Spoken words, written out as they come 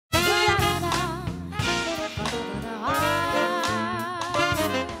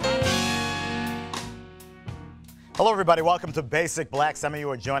Hello, everybody. Welcome to Basic Black. Some of you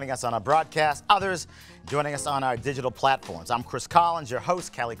are joining us on our broadcast, others joining us on our digital platforms. I'm Chris Collins, your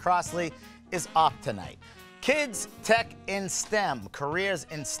host. Kelly Crossley is off tonight. Kids, tech, in STEM, careers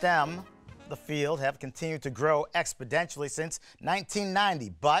in STEM, the field, have continued to grow exponentially since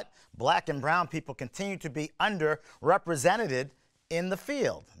 1990, but black and brown people continue to be underrepresented in the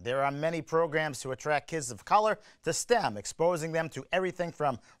field. There are many programs to attract kids of color to STEM, exposing them to everything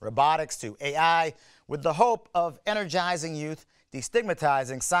from robotics to AI, with the hope of energizing youth,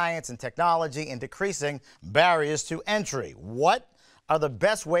 destigmatizing science and technology, and decreasing barriers to entry. What are the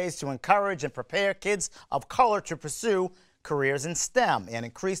best ways to encourage and prepare kids of color to pursue careers in STEM and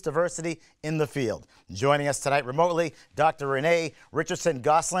increase diversity in the field? Joining us tonight remotely, Dr. Renee Richardson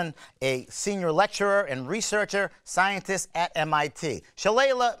Gosline, a senior lecturer and researcher scientist at MIT.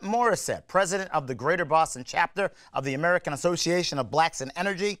 Shalaya Morissette, president of the Greater Boston chapter of the American Association of Blacks in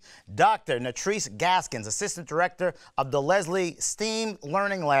Energy. Dr. Nettrice Gaskins, assistant director of the Lesley STEAM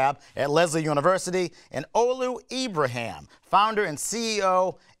Learning Lab at Lesley University. And Olu Ibrahim, founder and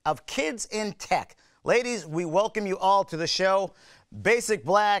CEO of Kids in Tech. Ladies, we welcome you all to the show. Basic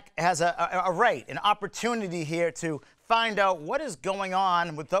Black has an opportunity here to find out what is going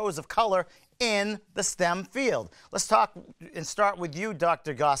on with those of color in the STEM field. Let's talk and start with you,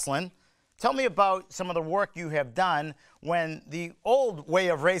 Dr. Gosline. Tell me about some of the work you have done when the old way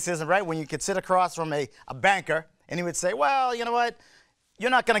of racism, right, when you could sit across from a banker and he would say, well, you know what,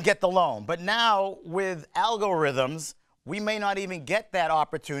 you're not going to get the loan. But now with algorithms, we may not even get that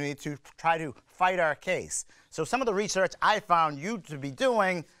opportunity to try to fight our case. So some of the research I found you to be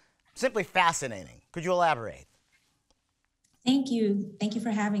doing, simply fascinating. Could you elaborate? Thank you. Thank you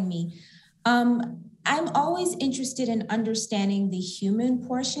for having me. I'm always interested in understanding the human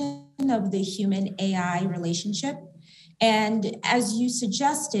portion of the human-AI relationship. And as you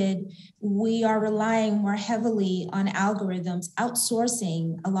suggested, we are relying more heavily on algorithms,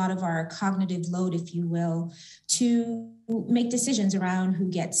 outsourcing a lot of our cognitive load, if you will, to make decisions around who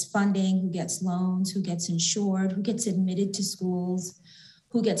gets funding, who gets loans, who gets insured, who gets admitted to schools,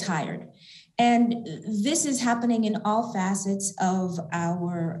 who gets hired. And this is happening in all facets of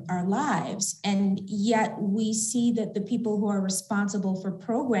our lives. And yet we see that the people who are responsible for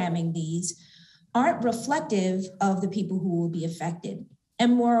programming these aren't reflective of the people who will be affected.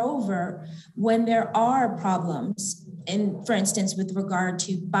 And moreover, when there are problems, and for instance, with regard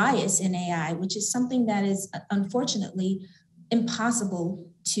to bias in AI, which is something that is unfortunately impossible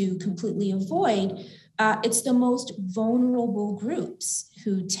to completely avoid, it's the most vulnerable groups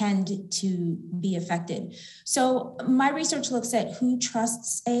who tend to be affected. So my research looks at who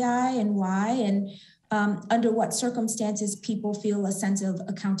trusts AI and why, and under what circumstances people feel a sense of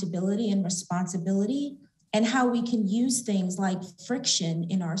accountability and responsibility, and how we can use things like friction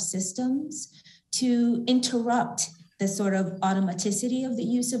in our systems to interrupt the sort of automaticity of the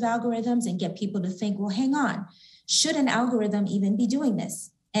use of algorithms and get people to think, well, hang on, should an algorithm even be doing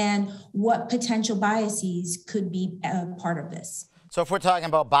this? And what potential biases could be part of this? So if we're talking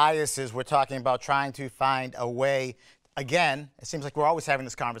about biases, we're talking about trying to find a way, again, it seems like we're always having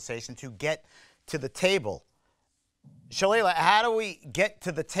this conversation, to get to the table. Shalaya, how do we get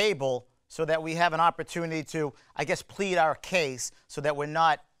to the table so that we have an opportunity to, I guess, plead our case so that we're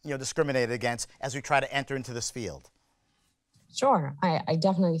not, discriminated against as we try to enter into this field? Sure. I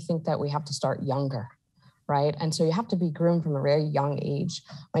definitely think that we have to start younger, right? And so you have to be groomed from a very young age.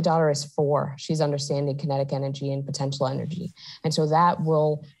 My daughter is 4. She's understanding kinetic energy and potential energy. And so that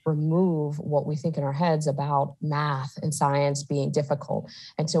will remove what we think in our heads about math and science being difficult.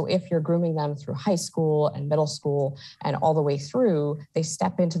 And so if you're grooming them through high school and middle school and all the way through, they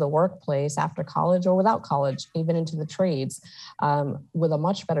step into the workplace after college or without college, even into the trades, with a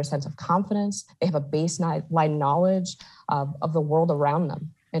much better sense of confidence. They have a baseline knowledge of the world around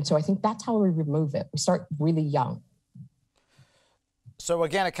them. And so I think that's how we remove it. We start really young. So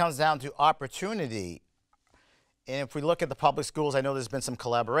again, it comes down to opportunity. And if we look at the public schools, I know there's been some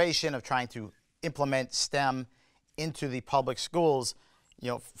collaboration of trying to implement STEM into the public schools.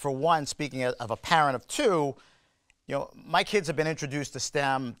 For one, speaking of a parent of 2, my kids have been introduced to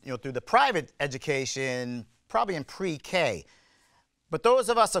STEM, through the private education, probably in pre-K. But those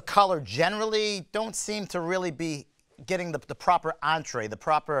of us of color generally don't seem to really be getting the proper entree, the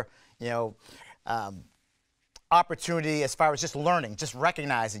proper, opportunity as far as just learning, just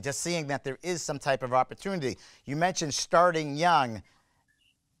recognizing, just seeing that there is some type of opportunity. You mentioned starting young.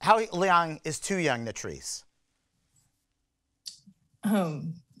 How young is too young, Nettrice?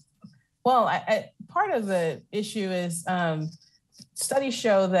 Well, part of the issue is studies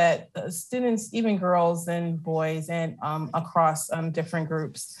show that students, even girls and boys and across different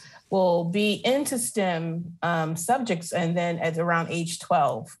groups, will be into STEM subjects, and then at around age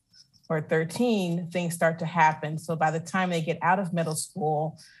 12 or 13, things start to happen. So by the time they get out of middle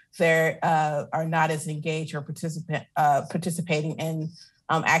school, they are not as engaged or participating in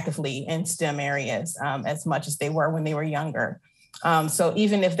actively in STEM areas as much as they were when they were younger. So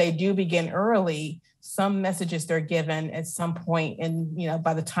even if they do begin early, some messages they're given at some point in,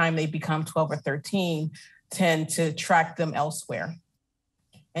 by the time they become 12 or 13, tend to track them elsewhere.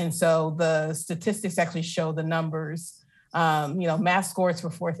 And so the statistics actually show the numbers. Math scores for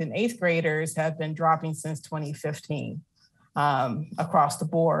 4th and 8th graders have been dropping since 2015 across the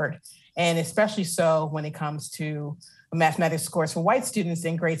board. And especially so when it comes to mathematics scores for white students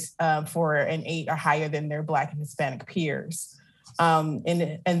in grades 4 and 8 are higher than their Black and Hispanic peers. And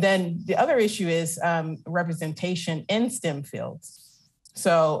then the other issue is representation in STEM fields.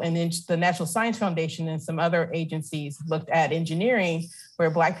 So, and then the National Science Foundation and some other agencies looked at engineering,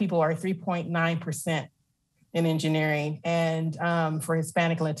 where Black people are 3.9% in engineering. And for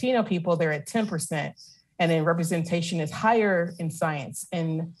Hispanic and Latino people, they're at 10%. And then representation is higher in science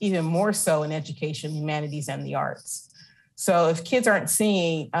and even more so in education, humanities, and the arts. So if kids aren't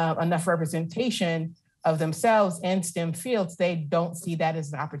seeing enough representation of themselves in STEM fields, they don't see that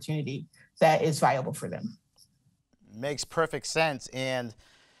as an opportunity that is viable for them. Makes perfect sense. And,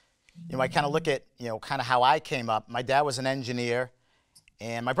 I kind of look at, kind of how I came up. My dad was an engineer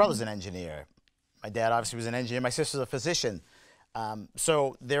and my brother's an engineer. My dad obviously was an engineer. My sister's a physician.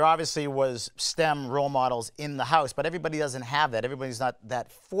 So there obviously was STEM role models in the house, but everybody doesn't have that. Everybody's not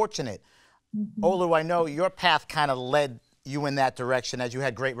that fortunate. Mm-hmm. Olu, I know your path kind of led you in that direction as you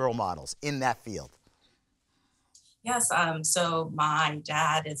had great role models in that field. Yes, so my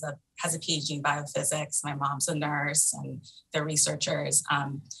dad has a PhD in biophysics. My mom's a nurse, and they're researchers.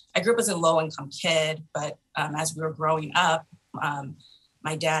 I grew up as a low-income kid, but as we were growing up,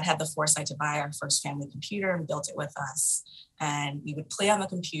 my dad had the foresight to buy our first family computer and built it with us. And we would play on the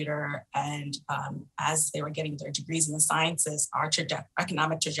computer. And as they were getting their degrees in the sciences, our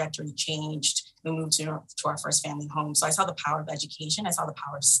economic trajectory changed. We moved to our first family home. So I saw the power of education. I saw the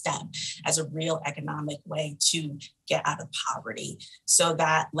power of STEM as a real economic way to get out of poverty. So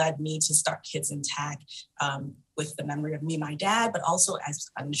that led me to start Kids in Tech with the memory of me, my dad, but also, as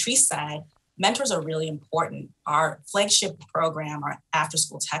Nettrice said, mentors are really important. Our flagship program, our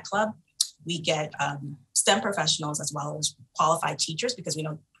after-school tech club, we get STEM professionals as well as qualified teachers, because we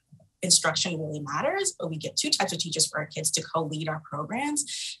know instruction really matters, but we get 2 types of teachers for our kids to co-lead our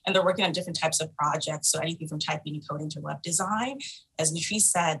programs. And they're working on different types of projects. So anything from typing and coding to web design. As Nettrice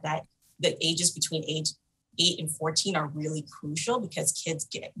said, that the ages between age 8 and 14 are really crucial because kids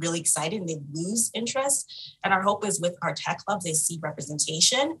get really excited and they lose interest. And our hope is with our tech clubs, they see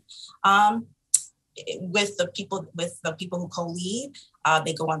representation. With the people who co-lead,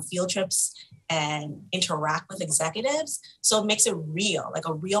 they go on field trips and interact with executives. So it makes it real, like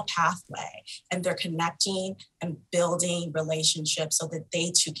a real pathway. And they're connecting and building relationships so that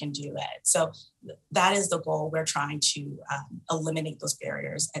they too can do it. So that is the goal. We're trying to eliminate those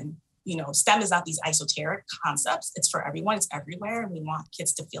barriers. And STEM is not these esoteric concepts. It's for everyone. It's everywhere. And we want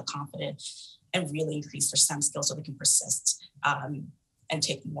kids to feel confident and really increase their STEM skills so they can persist and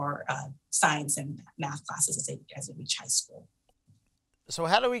take more science and math classes as they reach high school. So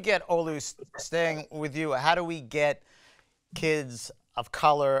how do we get, Olu, staying with you, how do we get kids of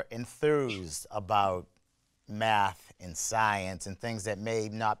color enthused about math and science and things that may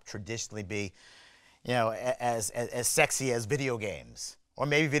not traditionally be, as sexy as video games? Or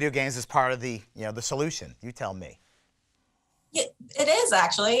maybe video games is part of the, the solution. You tell me. Yeah, it is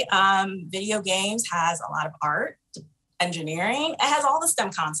actually. Video games has a lot of art, engineering. It has all the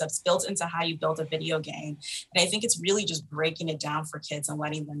STEM concepts built into how you build a video game. And I think it's really just breaking it down for kids and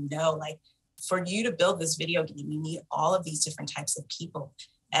letting them know, like, for you to build this video game, you need all of these different types of people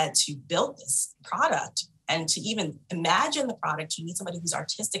to build this product. And to even imagine the product, you need somebody who's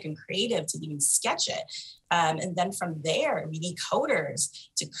artistic and creative to even sketch it. And then from there, we need coders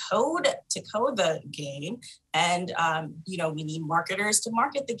to code the game. And, we need marketers to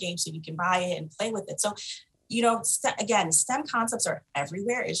market the game so you can buy it and play with it. So, again, STEM concepts are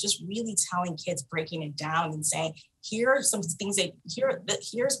everywhere. It's just really telling kids, breaking it down and saying, here are some things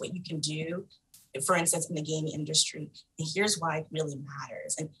here's what you can do, for instance, in the gaming industry. And here's why it really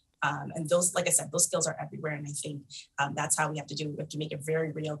matters. And those, like I said, those skills are everywhere. And I think that's how we have to do it. We have to make it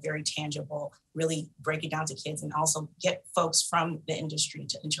very real, very tangible, really break it down to kids and also get folks from the industry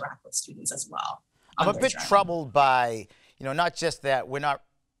to interact with students as well. I'm a bit troubled by, not just that we're not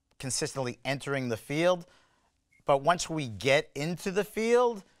consistently entering the field, but once we get into the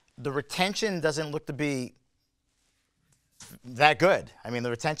field, the retention doesn't look to be that good. I mean, the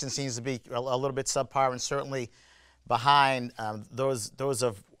retention seems to be a little bit subpar, and certainly behind those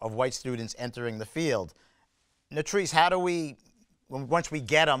of white students entering the field. Nettrice, how do we, once we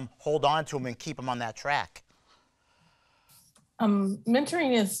get them, hold on to them and keep them on that track?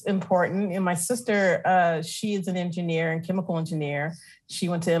 Mentoring is important. And my sister, she is an engineer and chemical engineer. She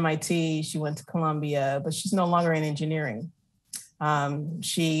went to MIT, she went to Columbia, but she's no longer in engineering.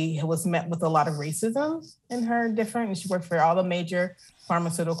 She was met with a lot of racism in her and she worked for all the major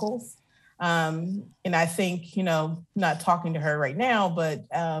pharmaceuticals. And I think, not talking to her right now, but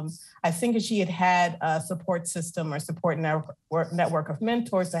I think if she had a support system or support network of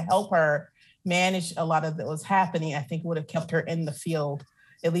mentors to help her manage a lot of that was happening, I think would have kept her in the field,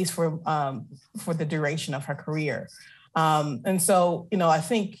 at least for the duration of her career. And so, I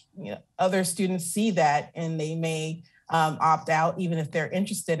think other students see that and they may opt out, even if they're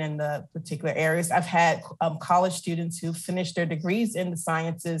interested in the particular areas. I've had college students who finished their degrees in the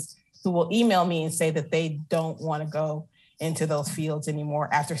sciences who will email me and say that they don't want to go into those fields anymore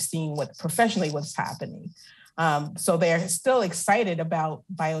after seeing what's happening. So they're still excited about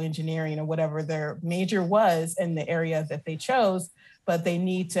bioengineering or whatever their major was in the area that they chose, but they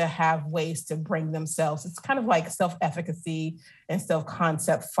need to have ways to bring themselves. It's kind of like self-efficacy and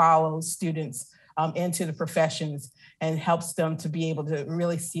self-concept follows students into the professions and helps them to be able to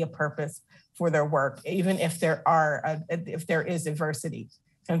really see a purpose for their work, even if there is adversity.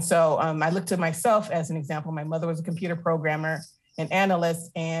 And so I looked at myself as an example. My mother was a computer programmer and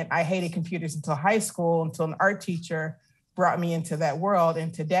analyst, and I hated computers until high school, until an art teacher brought me into that world.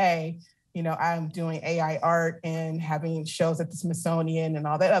 And today, I'm doing AI art and having shows at the Smithsonian and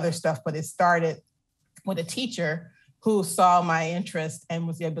all that other stuff. But it started with a teacher who saw my interest and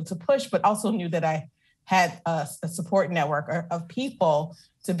was able to push, but also knew that I had a support network of people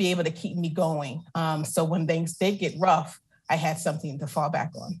to be able to keep me going. So when things did get rough, I had something to fall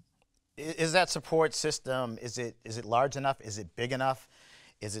back on. Is that support system, is it large enough? Is it big enough?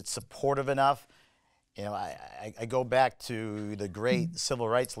 Is it supportive enough? I go back to the great civil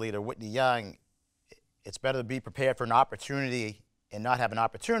rights leader, Whitney Young. It's better to be prepared for an opportunity and not have an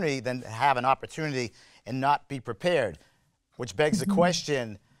opportunity than have an opportunity and not be prepared, which begs the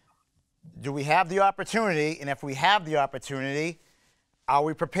question, do we have the opportunity? And if we have the opportunity, are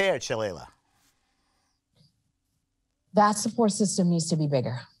we prepared, Shalaya? That support system needs to be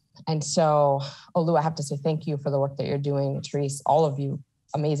bigger. And so, Olu, I have to say thank you for the work that you're doing, Nettrice, all of you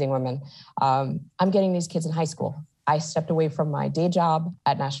amazing women. I'm getting these kids in high school. I stepped away from my day job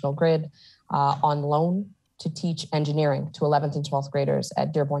at National Grid on loan to teach engineering to 11th and 12th graders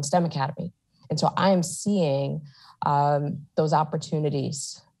at Dearborn STEM Academy. And so I am seeing those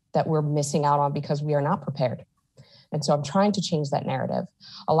opportunities that we're missing out on because we are not prepared. And so I'm trying to change that narrative.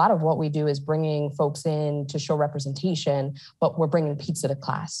 A lot of what we do is bringing folks in to show representation, but we're bringing pizza to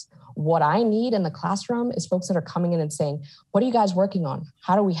class. What I need in the classroom is folks that are coming in and saying, what are you guys working on?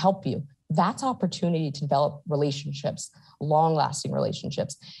 How do we help you? That's opportunity to develop relationships, long-lasting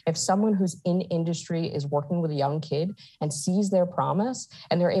relationships. If someone who's in industry is working with a young kid and sees their promise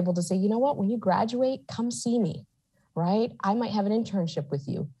and they're able to say, you know what, when you graduate, come see me, right? I might have an internship with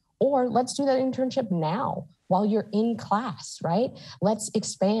you. Or let's do that internship now while you're in class, right? Let's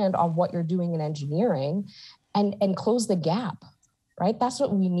expand on what you're doing in engineering and close the gap, right? That's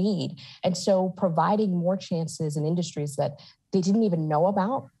what we need. And so providing more chances in industries that they didn't even know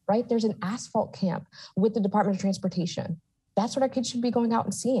about, right? There's an asphalt camp with the Department of Transportation. That's what our kids should be going out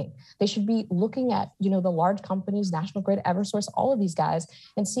and seeing. They should be looking at, the large companies, National Grid, Eversource, all of these guys,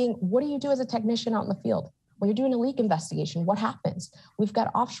 and seeing, what do you do as a technician out in the field? When you're doing a leak investigation, what happens? We've got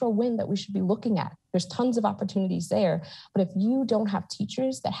offshore wind that we should be looking at. There's tons of opportunities there. But if you don't have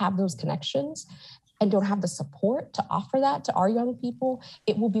teachers that have those connections and don't have the support to offer that to our young people,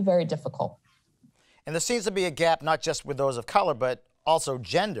 it will be very difficult. And there seems to be a gap, not just with those of color, but also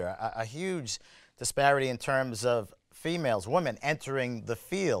gender, a huge disparity in terms of females, women entering the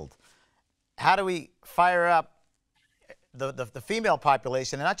field. How do we fire up the female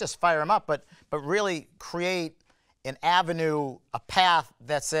population, and not just fire them up, but really create an avenue, a path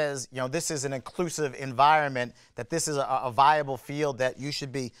that says, this is an inclusive environment, that this is a viable field that you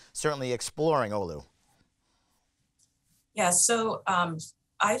should be certainly exploring, Olu? Yeah, so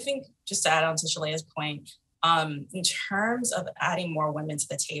I think, just to add on to Shalaya's point, in terms of adding more women to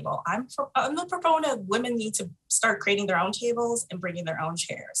the table, I'm a proponent of women need to start creating their own tables and bringing their own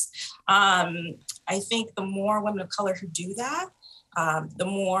chairs. I think the more women of color who do that, the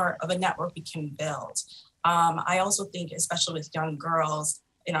more of a network we can build. I also think, especially with young girls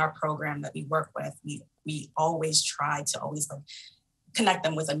in our program that we work with, we we always try to always like connect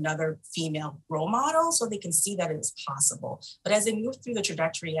them with another female role model so they can see that it is possible. But as they move through the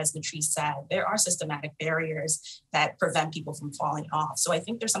trajectory, as Nettrice said, there are systematic barriers that prevent people from falling off. So I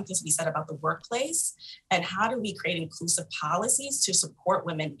think there's something to be said about the workplace and how do we create inclusive policies to support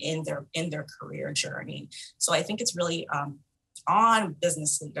women in their career journey. So I think it's really on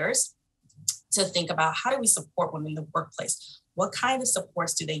business leaders to think about how do we support women in the workplace? What kind of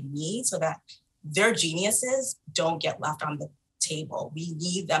supports do they need so that their geniuses don't get left on the table? We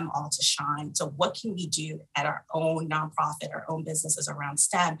need them all to shine. So what can we do at our own nonprofit, our own businesses around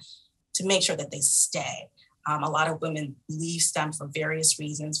STEM to make sure that they stay? A lot of women leave STEM for various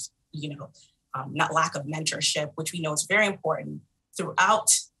reasons, not lack of mentorship, which we know is very important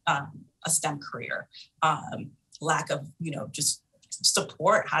throughout a STEM career. Lack of, just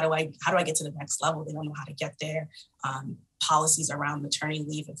support. How do I get to the next level? They don't know how to get there. Policies around maternity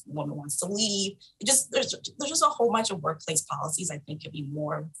leave if a woman wants to leave. There's just a whole bunch of workplace policies I think could be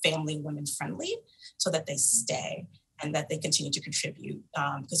more family and women friendly so that they stay and that they continue to contribute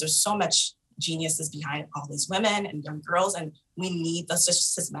because there's so much geniuses behind all these women and young girls, and we need the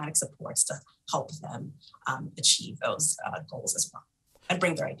systematic supports to help them achieve those goals as well and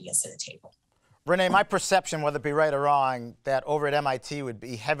bring their ideas to the table. Renee, my perception, whether it be right or wrong, that over at MIT would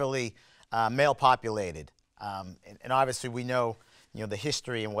be heavily male populated. And obviously we know, the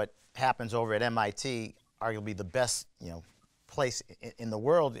history and what happens over at MIT, arguably the best, place in the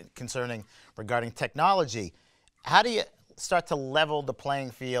world regarding technology. How do you start to level the playing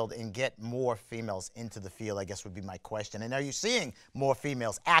field and get more females into the field, I guess would be my question. And are you seeing more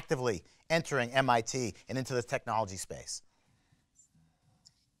females actively entering MIT and into the technology space?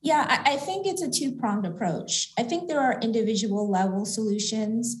 Yeah, I think it's a two-pronged approach. I think there are individual level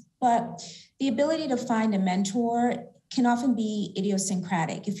solutions, but the ability to find a mentor can often be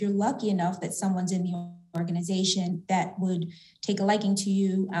idiosyncratic. If you're lucky enough that someone's in the organization that would take a liking to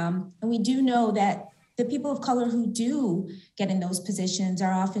you, and we do know that the people of color who do get in those positions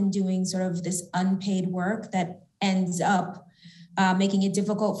are often doing sort of this unpaid work that ends up making it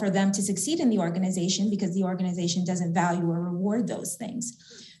difficult for them to succeed in the organization because the organization doesn't value or reward those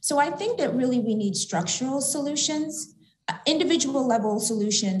things. So I think that really we need structural solutions. Individual level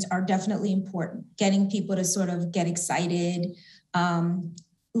solutions are definitely important. Getting people to sort of get excited,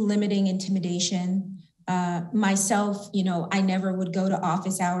 limiting intimidation. Myself, I never would go to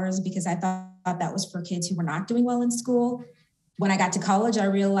office hours because I thought that was for kids who were not doing well in school. When I got to college, I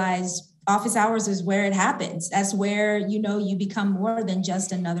realized office hours is where it happens. That's where, you become more than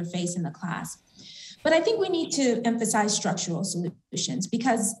just another face in the class. But I think we need to emphasize structural solutions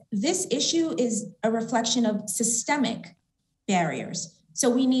because this issue is a reflection of systemic barriers. So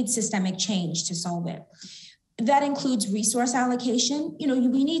we need systemic change to solve it. That includes resource allocation.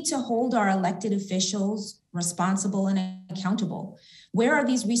 We need to hold our elected officials responsible and accountable. Where are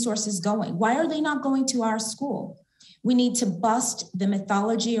these resources going? Why are they not going to our school? We need to bust the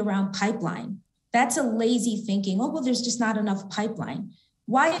mythology around pipeline. That's a lazy thinking. There's just not enough pipeline.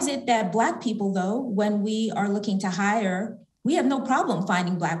 Why is it that Black people, though, when we are looking to hire, we have no problem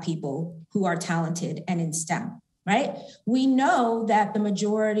finding Black people who are talented and in STEM, right? We know that the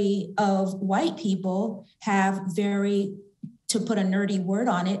majority of white people have very, to put a nerdy word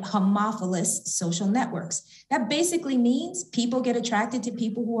on it, homophilous social networks. That basically means people get attracted to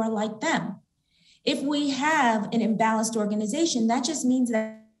people who are like them. If we have an imbalanced organization, that just means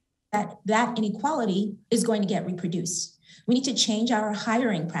that inequality is going to get reproduced. We need to change our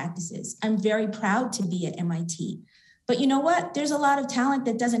hiring practices. I'm very proud to be at MIT. But you know what? There's a lot of talent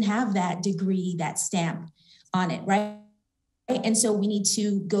that doesn't have that degree, that stamp on it, right? And so we need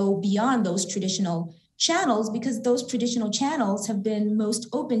to go beyond those traditional channels because those traditional channels have been most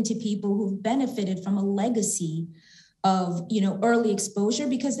open to people who've benefited from a legacy of, early exposure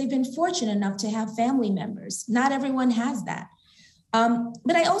because they've been fortunate enough to have family members. Not everyone has that.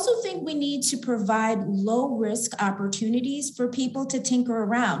 But I also think we need to provide low-risk opportunities for people to tinker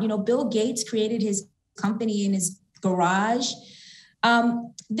around. Bill Gates created his company in his garage.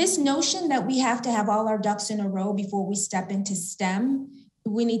 This notion that we have to have all our ducks in a row before we step into STEM,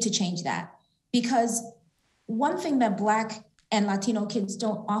 we need to change that. Because one thing that Black and Latino kids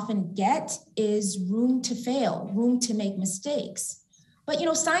don't often get is room to fail, room to make mistakes. But,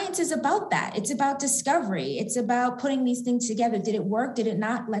 science is about that. It's about discovery. It's about putting these things together. Did it work? Did it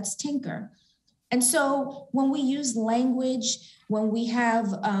not? Let's tinker. And so when we use language, when we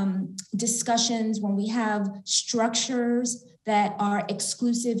have discussions, when we have structures that are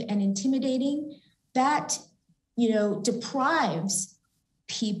exclusive and intimidating, that, deprives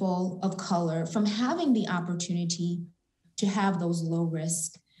people of color from having the opportunity to have those low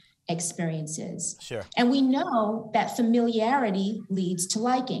risk experiences. Sure. And we know that familiarity leads to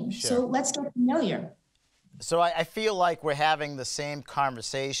liking. Sure. So let's get familiar. So I feel like we're having the same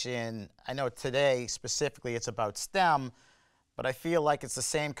conversation. I know today specifically it's about STEM, but I feel like it's the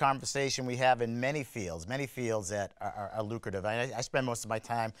same conversation we have in many fields that are lucrative. I spend most of my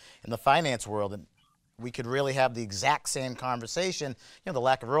time in the finance world, and we could really have the exact same conversation. You know, the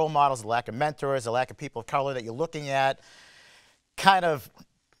lack of role models, the lack of mentors, the lack of people of color that you're looking at kind of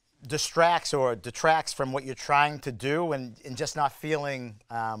distracts or detracts from what you're trying to do, and just not feeling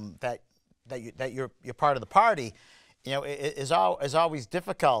that you're part of the party, you know, is always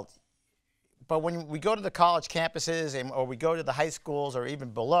difficult. But when we go to the college campuses or we go to the high schools or even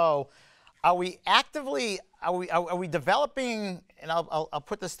below, are we developing, and I'll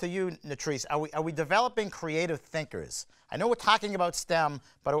put this to you, Nettrice, are we developing creative thinkers? I know we're talking about STEM,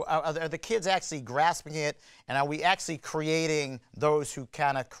 but are the kids actually grasping it, and are we actually creating those who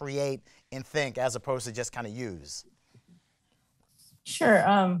kind of create and think as opposed to just kind of use? Sure.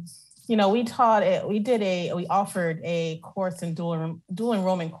 You know, we offered a course in dual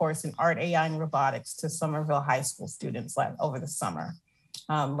enrollment course in art, AI, and robotics to Somerville High School students over the summer,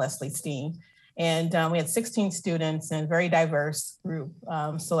 Lesley STEAM. And we had 16 students and a very diverse group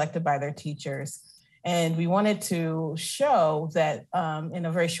selected by their teachers. And we wanted to show that in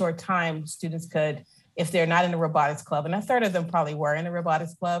a very short time, students could, if they're not in the robotics club, and a third of them probably were in the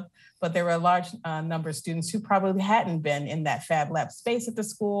robotics club, but there were a large number of students who probably hadn't been in that Fab Lab space at the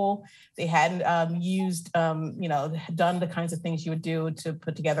school. They hadn't done the kinds of things you would do to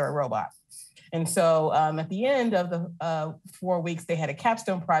put together a robot. And so at the end of the 4 weeks, they had a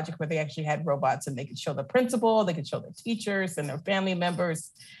capstone project where they actually had robots, and they could show the principal, they could show their teachers and their family members,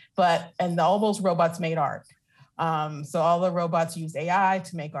 and all those robots made art. So all the robots used AI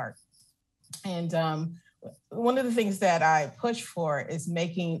to make art. And one of the things that I push for is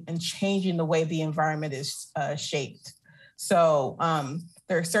making and changing the way the environment is shaped. So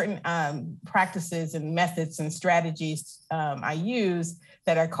there are certain practices and methods and strategies I use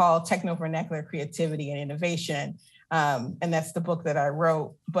that are called techno-vernacular creativity and innovation. And that's the book that I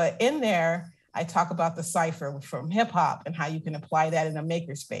wrote. But in there, I talk about the cipher from hip hop and how you can apply that in a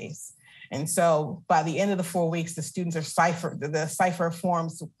makerspace. And so by the end of the 4 weeks, the students are the cipher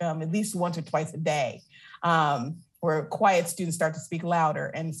forms at least once or twice a day, where quiet students start to speak louder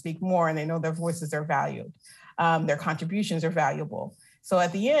and speak more, and they know their voices are valued. Their contributions are valuable. So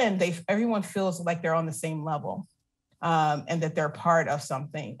at the end, everyone feels like they're on the same level and that they're part of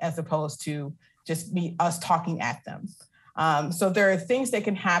something as opposed to just us talking at them. So there are things that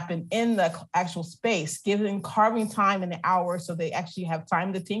can happen in the actual space, carving time in the hour so they actually have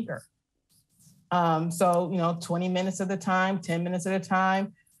time to tinker. So, 20 minutes at a time, 10 minutes at a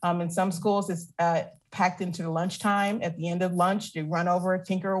time. In some schools, it's packed into the lunchtime. At the end of lunch, they run over,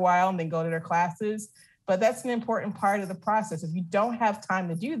 tinker a while, and then go to their classes. But that's an important part of the process. If you don't have time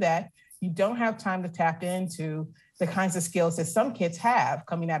to do that, you don't have time to tap into the kinds of skills that some kids have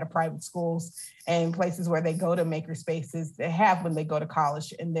coming out of private schools and places where they go to maker spaces they have when they go to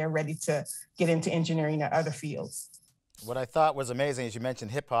college and they're ready to get into engineering or other fields. What I thought was amazing, as you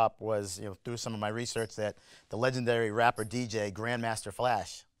mentioned hip hop, was through some of my research that the legendary rapper DJ Grandmaster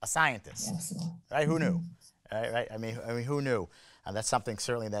Flash, a scientist, yes. Right? Who knew? Right? I mean, who knew? That's something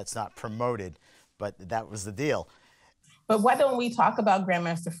certainly that's not promoted, but that was the deal. But why don't we talk about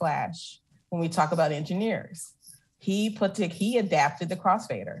Grandmaster Flash when we talk about engineers? He adapted the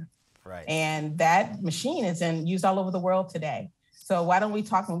crossfader, right? And that machine is used all over the world today. So why don't we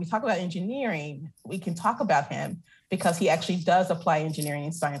when we talk about engineering, we can talk about him because he actually does apply engineering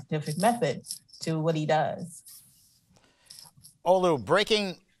and scientific method to what he does. Olu,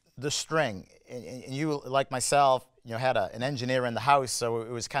 breaking the string, and you, like myself, had an engineer in the house, so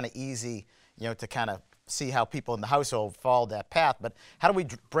it was kind of easy, to kind of see how people in the household followed that path. But how do we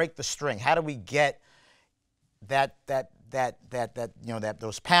break the string? How do we get those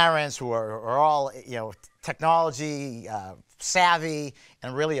parents who are all technology savvy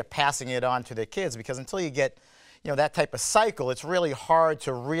and really are passing it on to their kids? Because until you get that type of cycle, it's really hard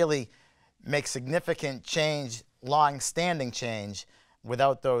to really make significant change, long-standing change,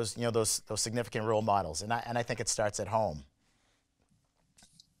 without those significant role models. And I think it starts at home.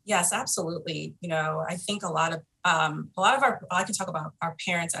 Yes, absolutely. I think a lot of I can talk about our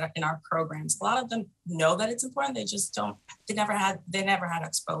parents in our programs. A lot of them know that it's important. They just they never had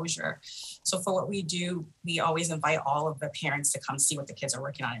exposure. So for what we do, we always invite all of the parents to come see what the kids are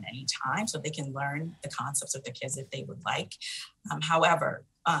working on at any time so they can learn the concepts of the kids that they would like. However,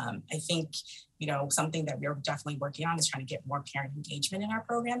 I think, something that we're definitely working on is trying to get more parent engagement in our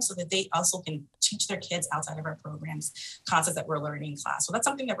program so that they also can teach their kids outside of our programs concepts that we're learning in class. So that's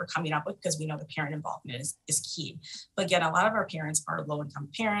something that we're coming up with because we know the parent involvement is key. But again, a lot of our parents are low-income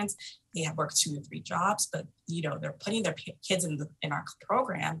parents. They have worked 2 or 3 jobs, but they're putting their kids in our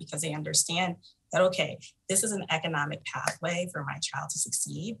program because they understand that, okay, this is an economic pathway for my child to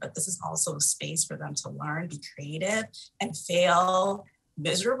succeed, but this is also a space for them to learn, be creative, and fail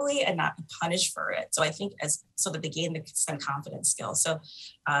miserably and not be punished for it. So I think so that they gain the STEM confidence skills. So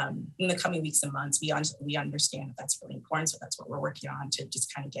in the coming weeks and months, we understand that that's really important. So that's what we're working on to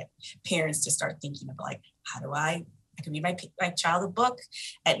just kind of get parents to start thinking of like, how do I can read my child a book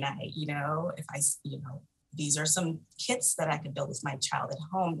at night, if I, these are some kits that I could build with my child at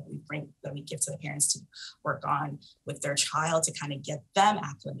home that we give to the parents to work on with their child to kind of get them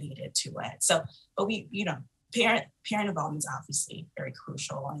acclimated to it. So, but parent involvement is obviously very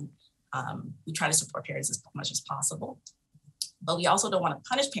crucial, and we try to support parents as much as possible. But we also don't want to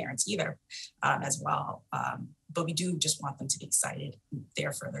punish parents either, as well. But we do just want them to be excited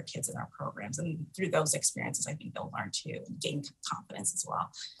there for their kids in our programs. And through those experiences, I think they'll learn too and gain confidence as well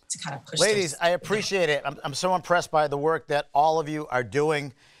to kind of push. Ladies, I appreciate it. I'm so impressed by the work that all of you are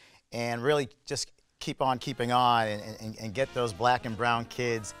doing, and really just keep on keeping on and get those Black and brown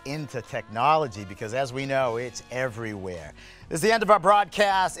kids into technology, because as we know, it's everywhere. This is the end of our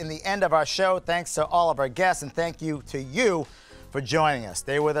broadcast and the end of our show. Thanks to all of our guests, and thank you to you for joining us.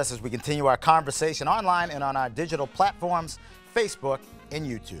 Stay with us as we continue our conversation online and on our digital platforms, Facebook and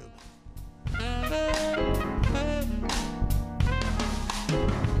YouTube.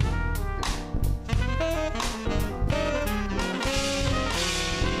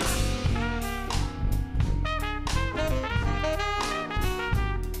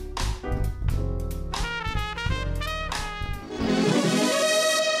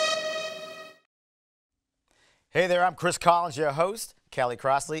 Hey there, I'm Chris Collins, your host. Callie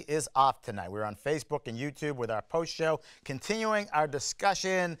Crossley is off tonight. We're on Facebook and YouTube with our post show, continuing our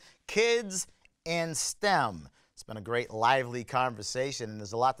discussion, kids in STEM. It's been a great, lively conversation, and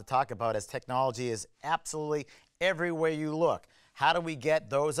there's a lot to talk about as technology is absolutely everywhere you look. How do we get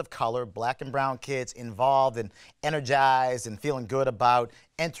those of color, Black and brown kids, involved and energized and feeling good about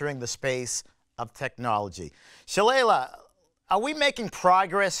entering the space of technology? Shalaya, are we making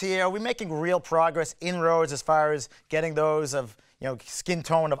progress here? Are we making real progress, inroads, as far as getting those of skin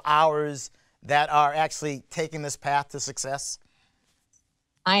tone of ours that are actually taking this path to success?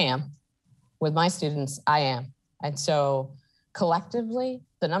 I am. With my students, I am. And so collectively,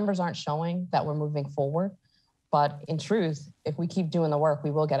 the numbers aren't showing that we're moving forward. But in truth, if we keep doing the work,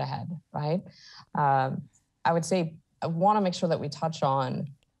 we will get ahead, right? I would say I want to make sure that we touch on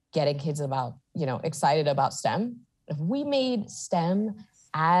getting kids excited about STEM. If we made STEM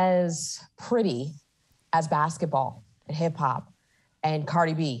as pretty as basketball and hip hop and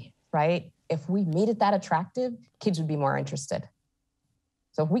Cardi B, right? If we made it that attractive, kids would be more interested.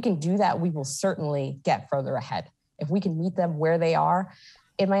 So if we can do that, we will certainly get further ahead. If we can meet them where they are.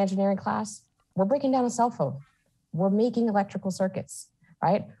 In my engineering class, we're breaking down a cell phone. We're making electrical circuits,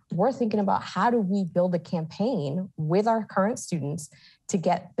 right? We're thinking about how do we build a campaign with our current students to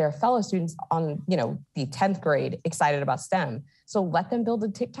get their fellow students on, the 10th grade excited about STEM. So let them build a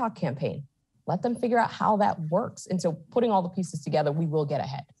TikTok campaign. Let them figure out how that works. And so putting all the pieces together, we will get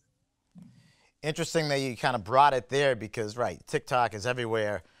ahead. Interesting that you kind of brought it there because, right, TikTok is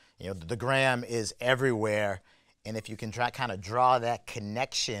everywhere. The gram is everywhere. And if you can kind of draw that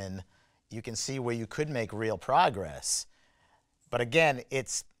connection, you can see where you could make real progress. But again,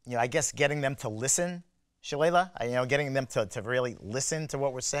 it's, I guess getting them to listen, Shalaya, getting them to really listen to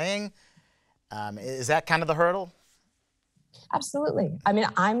what we're saying. Is that kind of the hurdle? Absolutely. I mean,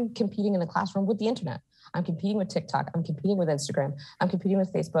 I'm competing in the classroom with the internet. I'm competing with TikTok. I'm competing with Instagram. I'm competing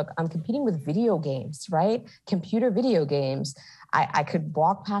with Facebook. I'm competing with video games, right? Computer video games. I could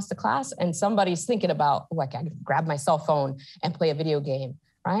walk past the class and somebody's thinking about, I can grab my cell phone and play a video game,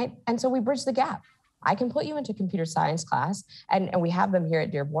 right? And so we bridge the gap. I can put you into computer science class, and we have them here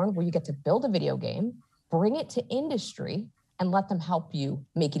at Dearborn where you get to build a video game, bring it to industry, and let them help you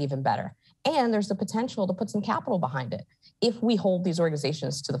make it even better. And there's the potential to put some capital behind it. If we hold these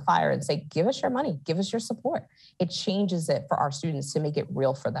organizations to the fire and say, give us your money, give us your support, it changes it for our students to make it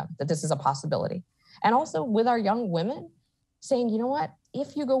real for them, that this is a possibility. And also with our young women saying, you know what,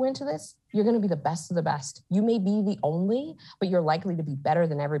 if you go into this, you're going to be the best of the best. You may be the only, but you're likely to be better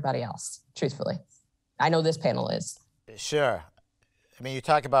than everybody else, truthfully. I know this panel is. Sure. I mean, you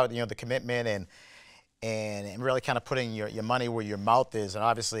talk about, the commitment and really kind of putting your money where your mouth is. And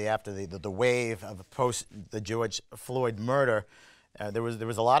obviously after the wave of post the George Floyd murder, there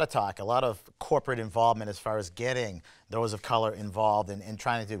was a lot of talk, a lot of corporate involvement as far as getting those of color involved and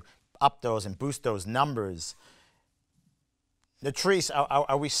trying to up those and boost those numbers. Nettrice,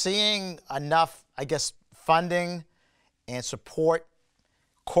 are we seeing enough, I guess, funding and support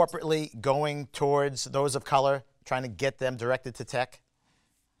corporately going towards those of color, trying to get them directed to tech?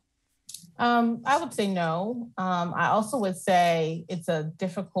 I would say no. I also would say it's a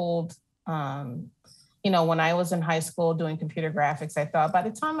difficult, when I was in high school doing computer graphics, I thought by the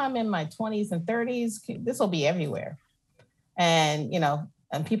time I'm in my 20s and 30s, this will be everywhere. And,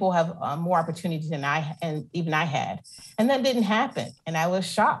 and people have more opportunities than even I had. And that didn't happen. And I was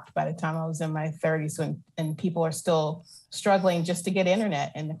shocked by the time I was in my 30s and people are still struggling just to get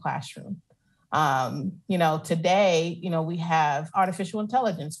internet in the classroom. Today, we have artificial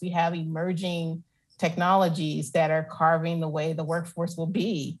intelligence. We have emerging technologies that are carving the way the workforce will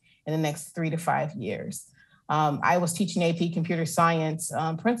be in the next 3 to 5 years. I was teaching AP computer science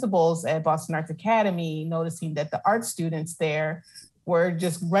principles at Boston Arts Academy, noticing that the art students there were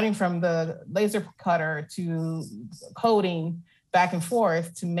just running from the laser cutter to coding back and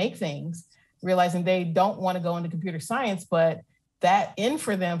forth to make things, realizing they don't want to go into computer science, but that in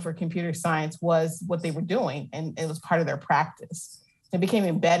for them for computer science was what they were doing, and it was part of their practice. It became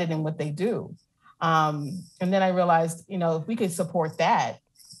embedded in what they do. And then I realized, if we could support that,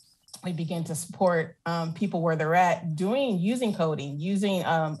 we begin to support people where they're at using coding, using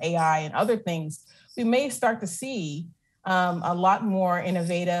AI and other things, we may start to see a lot more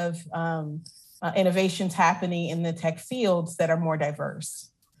innovative innovations happening in the tech fields that are more diverse.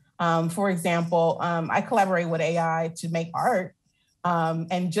 For example, I collaborate with AI to make art.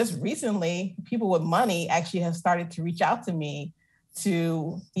 And just recently, people with money actually have started to reach out to me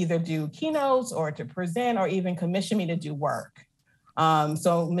to either do keynotes or to present or even commission me to do work.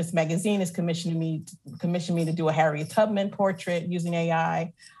 So Miss Magazine has commissioned me to do a Harriet Tubman portrait using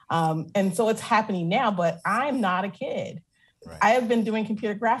AI. And so it's happening now, but I'm not a kid. Right. I have been doing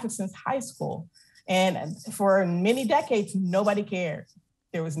computer graphics since high school. And for many decades, nobody cared.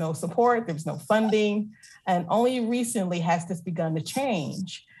 There was no support, there was no funding. And only recently has this begun to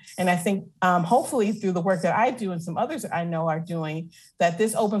change. And I think hopefully through the work that I do and some others I know are doing, that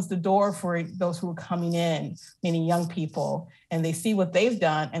this opens the door for those who are coming in, meaning young people, and they see what they've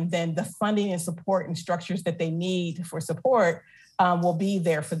done. And then the funding and support and structures that they need for support will be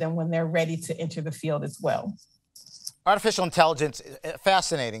there for them when they're ready to enter the field as well. Artificial intelligence,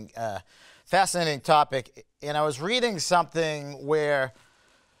 fascinating topic. And I was reading something where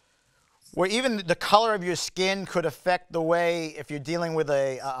even the color of your skin could affect the way, if you're dealing with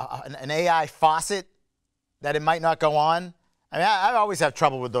an AI faucet, that it might not go on. I mean, I always have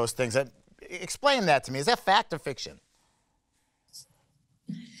trouble with those things. Explain that to me. Is that fact or fiction?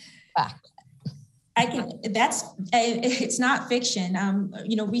 Fact. It's not fiction.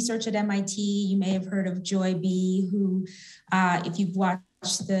 Research at MIT, you may have heard of Joy B, who, if you've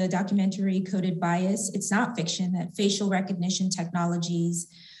watched the documentary Coded Bias, it's not fiction, that facial recognition technologies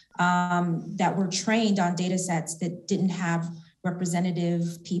that were trained on data sets that didn't have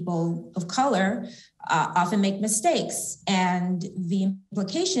representative people of color often make mistakes. And the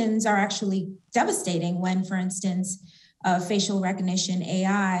implications are actually devastating when, for instance, facial recognition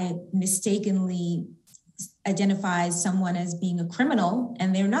AI mistakenly identifies someone as being a criminal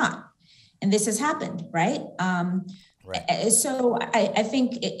and they're not. And this has happened, right? Right. So I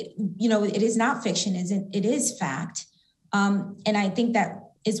think, it is not fiction, it is fact. And I think that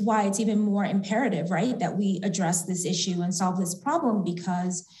is why it's even more imperative, right, that we address this issue and solve this problem,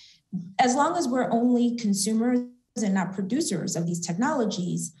 because as long as we're only consumers and not producers of these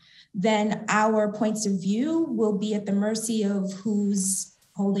technologies, then our points of view will be at the mercy of who's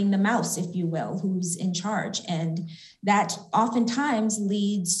holding the mouse, if you will, who's in charge. And that oftentimes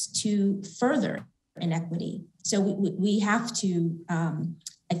leads to further inequity. So we have to,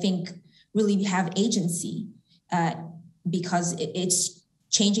 I think, really have agency because it's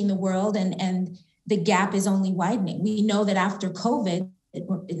changing the world and the gap is only widening. We know that after COVID,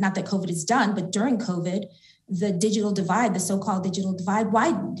 not that COVID is done, but during COVID, the digital divide, the so-called digital divide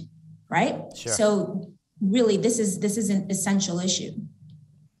widened, right? Sure. So really, this is an essential issue.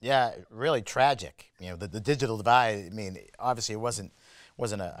 Yeah, really tragic. The digital divide, I mean, obviously it wasn't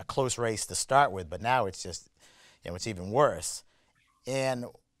a close race to start with, but now it's just, it's even worse. And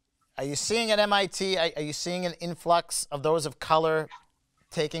are you seeing at MIT, are you seeing an influx of those of color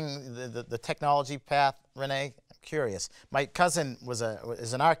taking the technology path, Renee? I'm curious. My cousin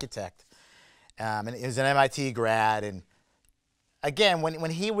is an architect, and he was an MIT grad. And again,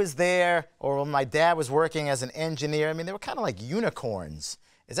 when he was there, or when my dad was working as an engineer, I mean, they were kind of like unicorns.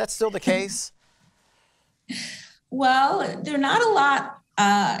 Is that still the case? Well, they're not a lot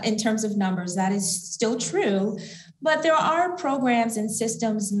in terms of numbers. That is still true. But there are programs and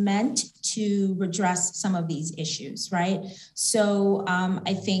systems meant to redress some of these issues, right? So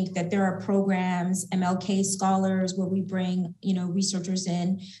I think that there are programs, MLK Scholars, where we bring, researchers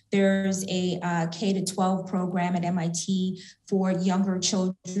in. There's a K to 12 program at MIT for younger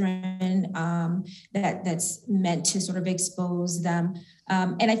children that's meant to sort of expose them.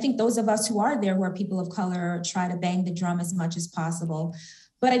 And I think those of us who are there, who are people of color, try to bang the drum as much as possible.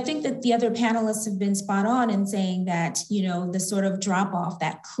 But I think that the other panelists have been spot on in saying that, the sort of drop off,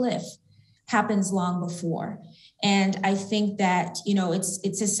 that cliff happens long before. And I think that,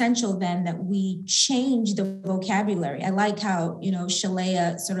 it's essential then that we change the vocabulary. I like how,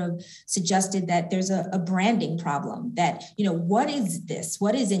 Shalaya sort of suggested that there's a branding problem, that, what is this?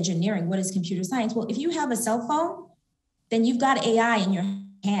 What is engineering? What is computer science? Well, if you have a cell phone, then you've got AI in your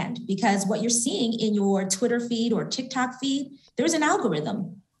hand, because what you're seeing in your Twitter feed or TikTok feed, there's an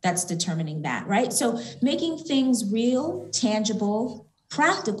algorithm that's determining that, right? So making things real, tangible,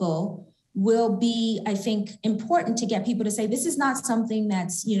 practical will be, I think, important to get people to say, this is not something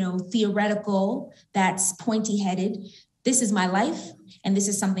that's, theoretical, that's pointy-headed. This is my life, and this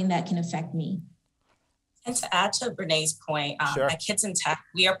is something that can affect me. And to add to Renee's point, Sure. At Kids in Tech,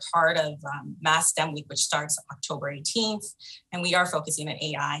 we are part of Mass STEM Week, which starts October 18th. And we are focusing on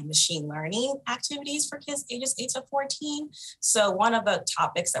AI and machine learning activities for kids ages 8 to 14. So one of the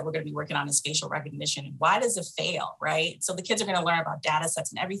topics that we're going to be working on is facial recognition. Why does it fail, right? So the kids are going to learn about data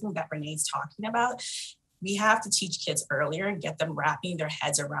sets and everything that Renee's talking about. We have to teach kids earlier and get them wrapping their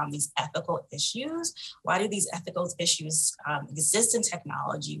heads around these ethical issues. Why do these ethical issues exist in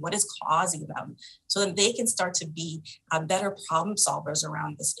technology? What is causing them? So that they can start to be better problem solvers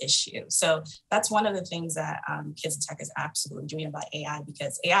around this issue. So that's one of the things that Kids in Tech is absolutely doing about AI,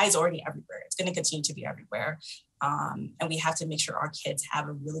 because AI is already everywhere. It's going to continue to be everywhere. And we have to make sure our kids have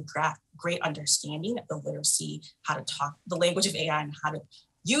a really great understanding of the literacy, how to talk the language of AI, and how to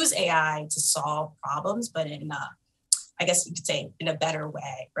use AI to solve problems, but in I guess you could say in a better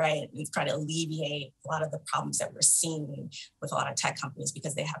way, right? And try to alleviate a lot of the problems that we're seeing with a lot of tech companies,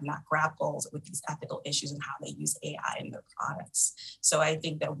 because they have not grappled with these ethical issues and how they use AI in their products. So I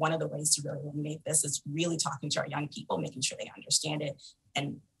think that one of the ways to really eliminate this is really talking to our young people, making sure they understand it,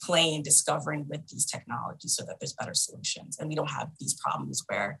 and playing and discovering with these technologies so that there's better solutions. And we don't have these problems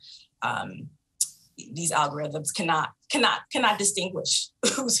where these algorithms cannot distinguish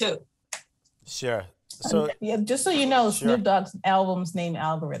who's who. Sure. So yeah, just so you know, sure. Snoop Dogg's album's named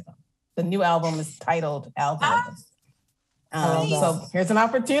Algorithm. The new album is titled Algorithm. So here's an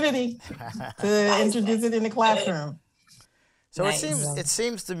opportunity to introduce it in the classroom. So Nice. it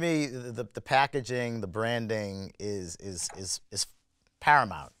seems to me the packaging, the branding is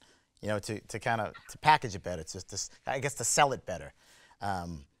paramount. To kind of to package it better. I guess to sell it better.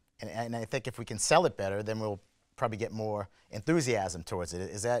 And I think if we can sell it better, then we'll probably get more enthusiasm towards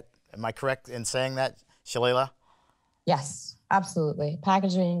it. Am I correct in saying that, Shalaya? Yes, absolutely.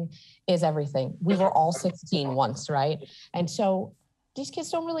 Packaging is everything. We were all 16 once, right? And so these kids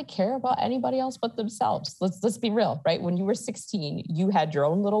don't really care about anybody else but themselves. Let's be real, right? When you were 16, you had your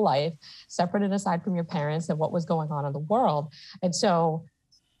own little life, separate and aside from your parents and what was going on in the world. And so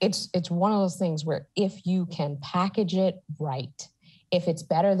it's one of those things where if you can package it right, if it's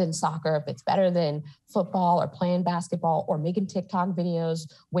better than soccer, if it's better than football or playing basketball or making TikTok videos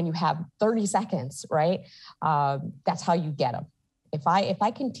when you have 30 seconds, right? That's how you get them. If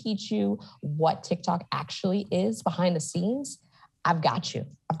I can teach you what TikTok actually is behind the scenes, I've got you.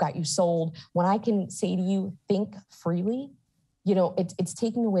 I've got you sold. When I can say to you, think freely, it's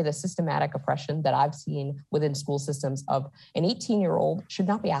taking away the systematic oppression that I've seen within school systems of an 18-year-old should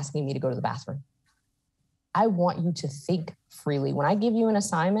not be asking me to go to the bathroom. I want you to think freely. When I give you an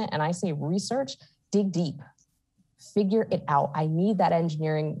assignment and I say research, dig deep, figure it out. I need that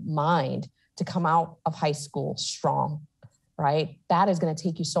engineering mind to come out of high school strong, right? That is going to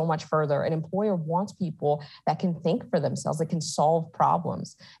take you so much further. An employer wants people that can think for themselves, that can solve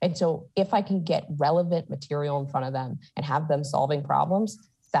problems. And so if I can get relevant material in front of them and have them solving problems,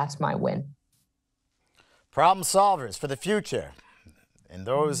 that's my win. Problem solvers for the future. And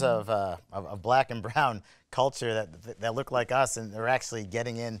those of Black and brown culture that look like us and they're actually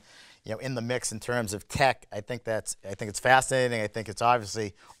getting in the mix in terms of tech. I think it's fascinating. I think it's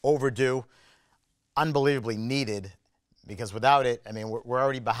obviously overdue, unbelievably needed, because without it, I mean, we're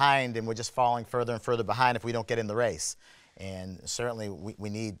already behind and we're just falling further and further behind if we don't get in the race. And certainly we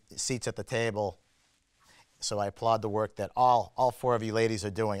need seats at the table. So I applaud the work that all four of you ladies are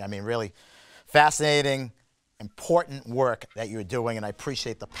doing. I mean, really fascinating, important work that you're doing, and I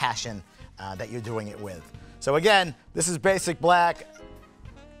appreciate the passion that you're doing it with. So again, this is Basic Black.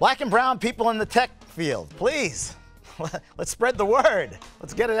 Black and brown people in the tech field, please. Let's spread the word.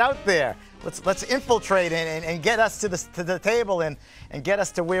 Let's get it out there. Let's infiltrate and get us to the table and get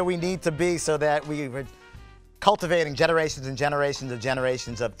us to where we need to be so that we're cultivating generations and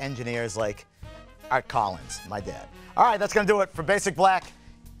generations of engineers like Art Collins, my dad. All right, that's going to do it for Basic Black.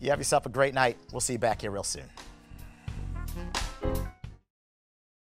 You have yourself a great night. We'll see you back here real soon.